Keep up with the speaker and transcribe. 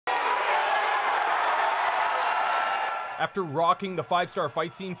After rocking the five-star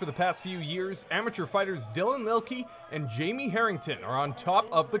fight scene for the past few years, amateur fighters Lielke and Jamie Herrington are on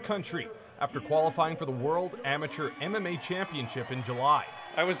top of the country after qualifying for the World Amateur MMA Championship in July.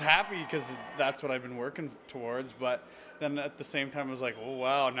 I was happy because that's what I've been working towards, but then at the same time I was like, oh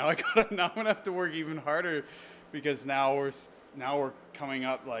wow, now I'm gonna have to work even harder, because now we're coming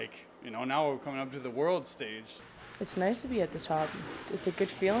up, like, you know, now we're coming up to the world stage. It's nice to be at the top. It's a good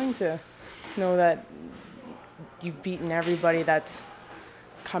feeling to know that you've beaten everybody that's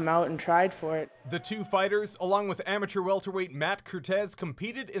come out and tried for it. The two fighters, along with amateur welterweight Matt Cortez,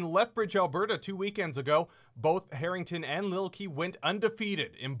 competed in Lethbridge, Alberta 2 weekends ago. Both Herrington and Lielke went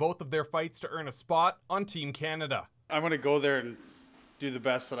undefeated in both of their fights to earn a spot on Team Canada. I'm going to go there and do the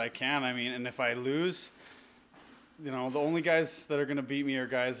best that I can. I mean, and if I lose, you know, the only guys that are going to beat me are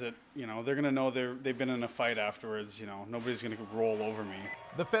guys that, you know, they're going to know they've been in a fight afterwards. You know, nobody's going to roll over me.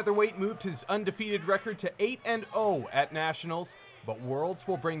 The featherweight moved his undefeated record to 8-0 at Nationals, but Worlds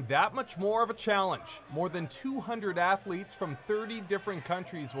will bring that much more of a challenge. More than 200 athletes from 30 different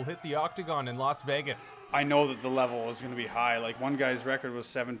countries will hit the octagon in Las Vegas. I know that the level is going to be high. Like, one guy's record was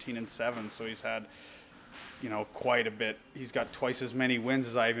 17-7, so he's had, you know, quite a bit. He's got twice as many wins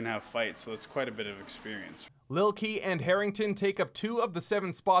as I even have fights, so it's quite a bit of experience. Lielke and Herrington take up 2 of the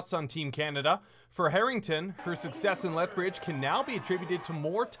 7 spots on Team Canada. For Herrington, her success in Lethbridge can now be attributed to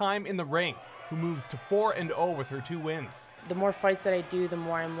more time in the ring, who moves to 4-0 with her 2 wins. The more fights that I do, the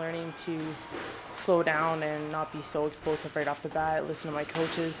more I'm learning to slow down and not be so explosive right off the bat, listen to my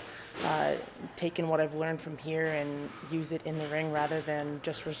coaches, taking what I've learned from here and use it in the ring rather than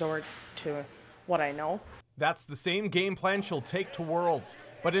just resort to what I know. That's the same game plan she'll take to Worlds,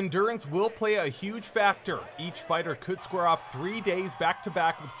 but endurance will play a huge factor. Each fighter could square off 3 days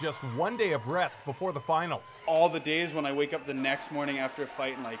back-to-back with just 1 day of rest before the finals. All the days when I wake up the next morning after a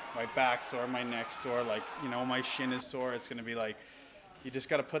fight and, like, my back's sore, my neck's sore, like, you know, my shin is sore, it's going to be like, you just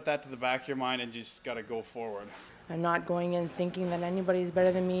got to put that to the back of your mind and just got to go forward. I'm not going in thinking that anybody's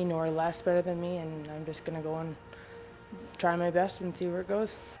better than me nor less better than me, and I'm just going to go and try my best and see where it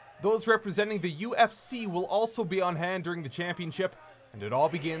goes. Those representing the UFC will also be on hand during the championship, and it all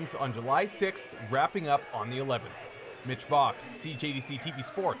begins on July 6th, wrapping up on the 11th. Mitch Bach, CJDC-TV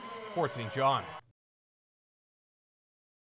Sports, Fort St. John.